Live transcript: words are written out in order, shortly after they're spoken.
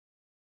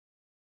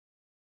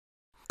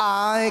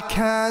I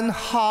can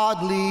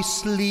hardly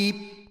sleep.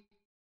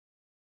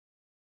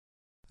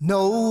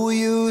 No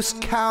use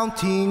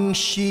counting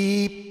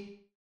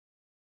sheep.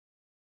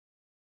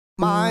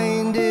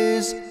 Mind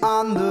is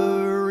on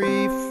the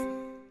reef.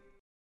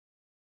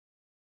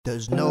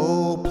 There's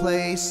no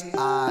place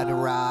I'd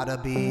rather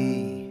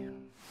be.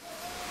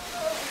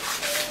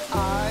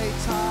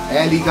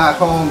 Andy got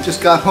home,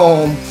 just got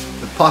home,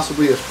 with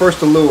possibly his first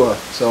Ulua,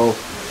 so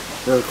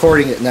we're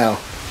recording it now.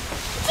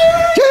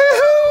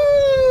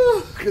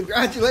 Yahoo!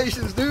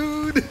 Congratulations,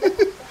 dude!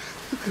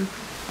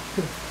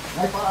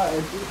 High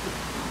five!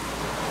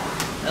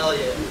 Hell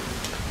yeah!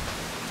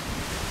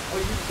 Oh,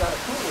 you got a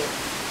cool one.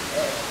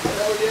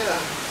 Hell yeah!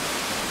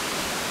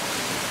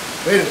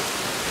 Wait a minute.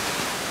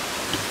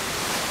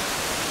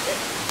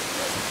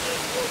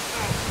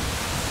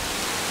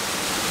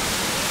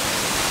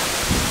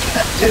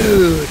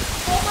 Dude!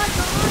 Oh my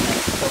god!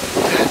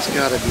 That's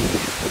gotta be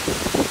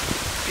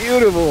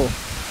beautiful.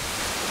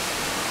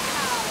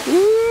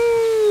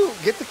 Woo!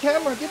 Get the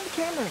camera, get the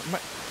camera.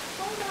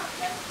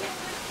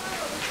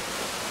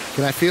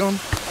 Can I feel him?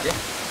 Yeah.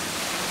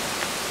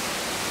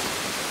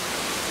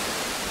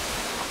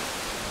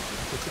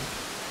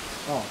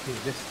 Oh,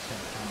 dude, this is 10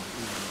 pounds.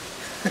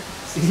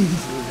 Easy.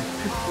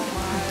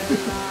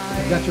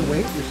 You got your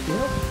weight, your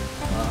scale?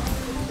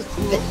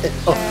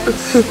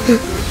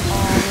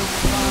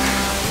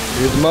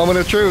 Here's the moment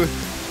of truth.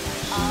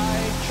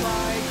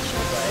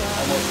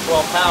 Almost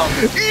 12 pounds.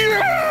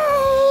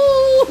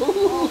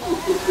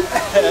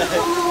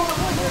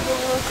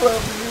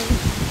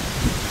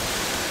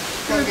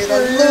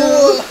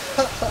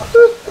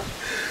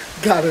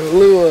 Got an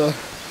Ulua.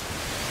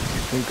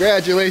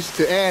 Congratulations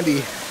to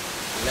Andy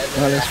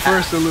on his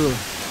first Ulua.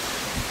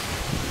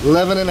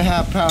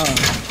 11.5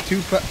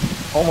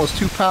 pounds. Almost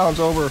 2 pounds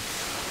over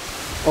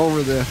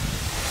the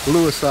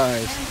Ulua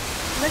size.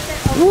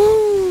 Woo!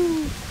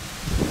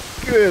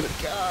 Good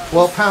God.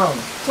 12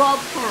 pounds.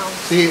 12 pounds.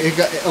 See, it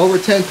got over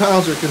 10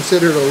 pounds are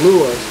considered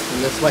Uluas,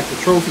 and that's like the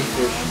trophy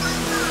fish.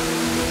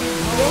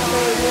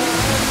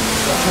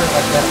 Turn it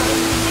like that.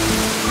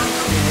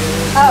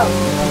 Oh.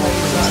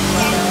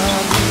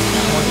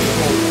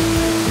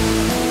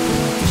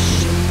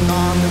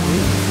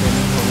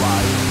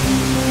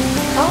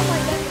 Oh my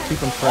goodness. Keep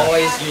them fresh.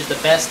 Always use the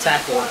best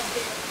tackle.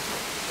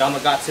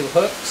 Gamakatsu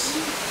hooks,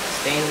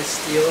 stainless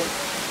steel,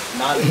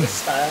 Navi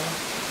style,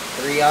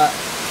 3/0.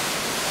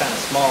 Kind of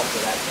small for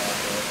that guy,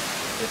 but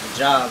did the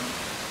job.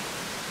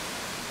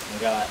 We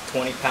got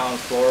 20-pound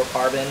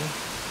fluorocarbon,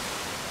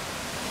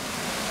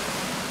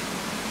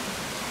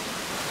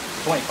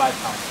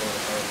 25-pound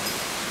fluorocarbon,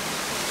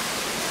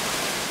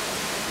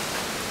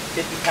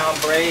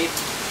 50-pound braid,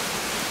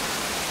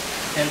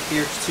 10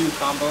 Pierce 2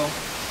 combo,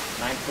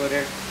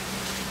 9-footer.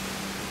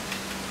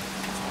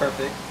 It's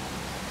perfect.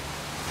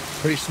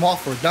 Pretty small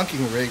for a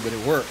dunking rig, but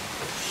it worked.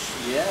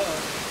 Yeah.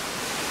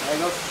 I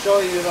go to show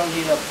you, you don't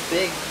need a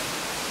big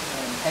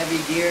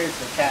heavy gear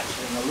to catch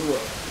an Ulua.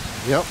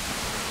 Yep,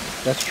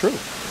 that's true.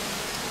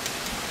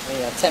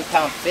 A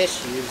 10-pound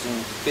fish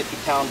using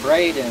 50-pound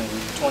braid and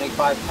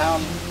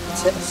 25-pound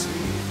tips.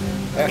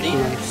 Actually,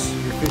 your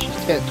fish is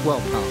 10,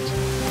 12 pounds.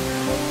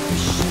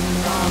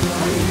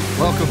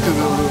 Welcome to the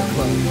Ulua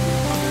Club.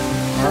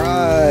 All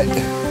right.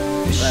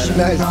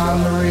 Nice job.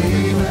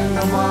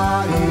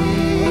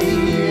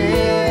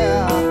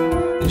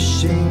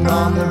 Fishing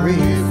on the reef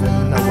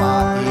in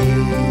Hawaii.